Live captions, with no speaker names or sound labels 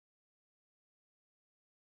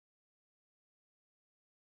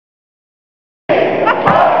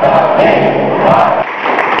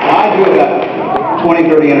20,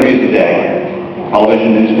 30 interviews a day.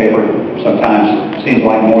 Television, newspaper, sometimes seems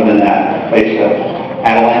like more than that. It's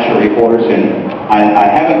avalanche of reporters, and I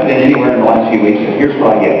haven't been anywhere in the last few weeks, so here's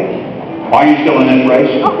what I get. Why are you still in this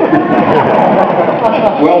race?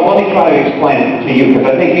 Well, let me try to explain it to you, because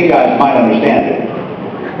I think you guys might understand it.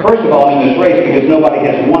 First of all, I'm in this race because nobody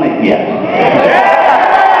has won it yet.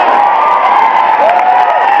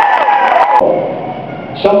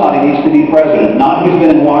 Somebody needs to be president, not who's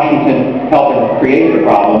been in Washington helping create the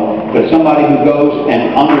problem, but somebody who goes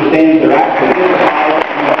and understands there actually is a power.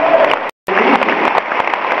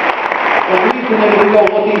 The reason that we go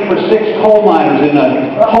looking for 6 coal miners in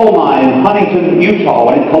a coal mine in Huntington, Utah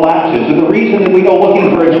when it collapses, and the reason that we go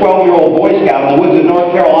looking for a 12-year-old Boy Scout in the woods of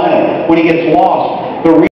North Carolina when he gets lost,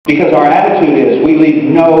 because our attitude is we leave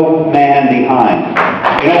no man behind.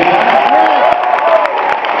 You know what?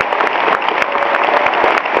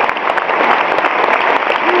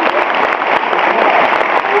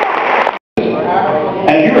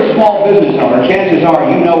 And if you're a small business owner, chances are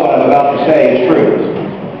you know what I'm about to say is true.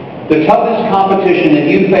 The toughest competition that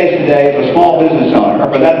you face today as a small business owner,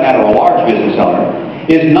 or for that matter a large business owner,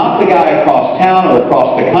 is not the guy across town or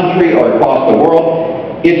across the country or across the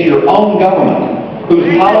world. It's your own government, whose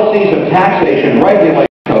policies of taxation,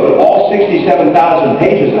 regulation code, all 67,000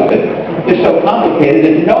 pages of it, is so complicated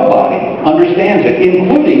that nobody understands it,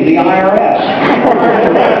 including the IRS.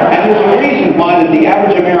 And there's a reason why that the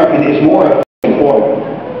average American is more important.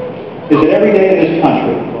 Is that every day in this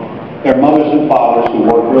country, there are mothers and fathers who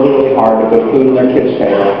work really, really hard to put food on their kids'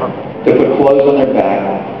 table, to put clothes on their back,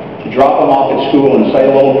 to drop them off at school and say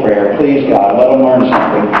a little prayer, please God, let them learn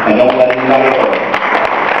something, and don't let anybody hurt them.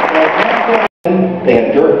 They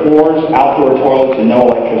have dirt floors, outdoor toilets, and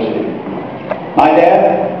no electricity. My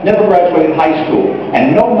dad never graduated high school,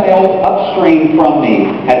 and no male upstream from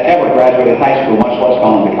me had ever graduated high school, much less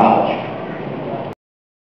gone to college.